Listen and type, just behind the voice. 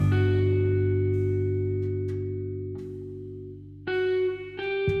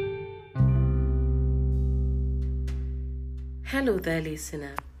Hello there,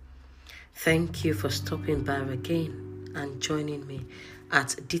 listener. Thank you for stopping by again and joining me at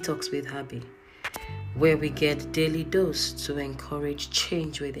Detox with Abby, where we get daily dose to encourage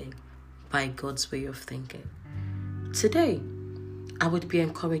change within by God's way of thinking. Today, I would be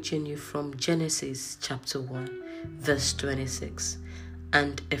encouraging you from Genesis chapter 1, verse 26,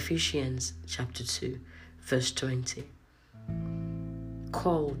 and Ephesians chapter 2, verse 20.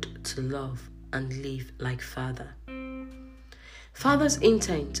 Called to love and live like Father. Father's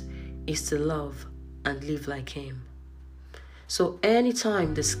intent is to love and live like Him. So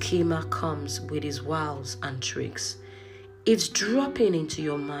anytime the schemer comes with his wiles and tricks, it's dropping into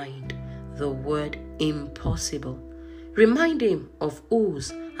your mind the word impossible. Remind him of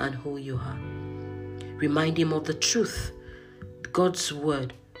whose and who you are. Remind him of the truth, God's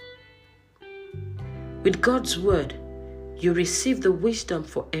word. With God's word, you receive the wisdom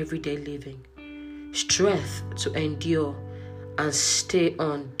for everyday living, strength to endure and stay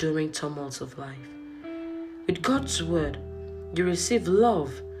on during tumults of life. With God's word, you receive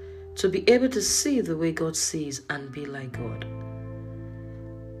love to be able to see the way God sees and be like God.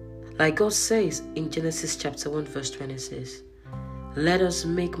 Like God says in Genesis chapter 1 verse 26, let us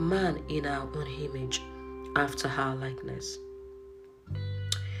make man in our own image, after our likeness.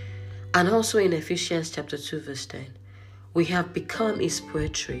 And also in Ephesians chapter 2 verse 10, we have become His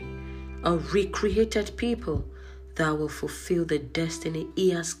poetry, a recreated people that will fulfill the destiny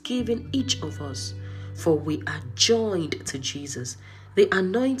He has given each of us. For we are joined to Jesus, the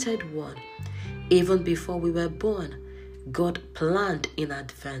Anointed One. Even before we were born, God planned in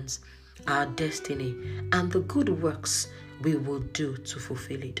advance our destiny and the good works we will do to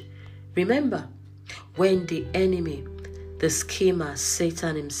fulfill it. Remember, when the enemy, the schemer,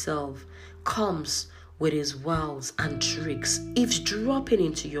 Satan himself, comes with his wiles and tricks, eavesdropping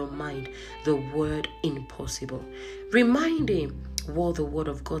into your mind the word impossible, remind him what the word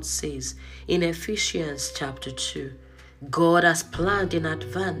of God says in Ephesians chapter 2. God has planned in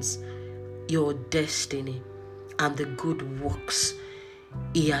advance your destiny and the good works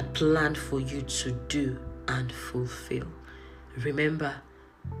He had planned for you to do and fulfill. Remember,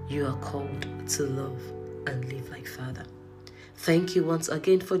 you are called to love and live like Father. Thank you once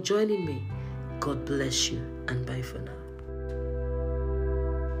again for joining me. God bless you, and bye for now.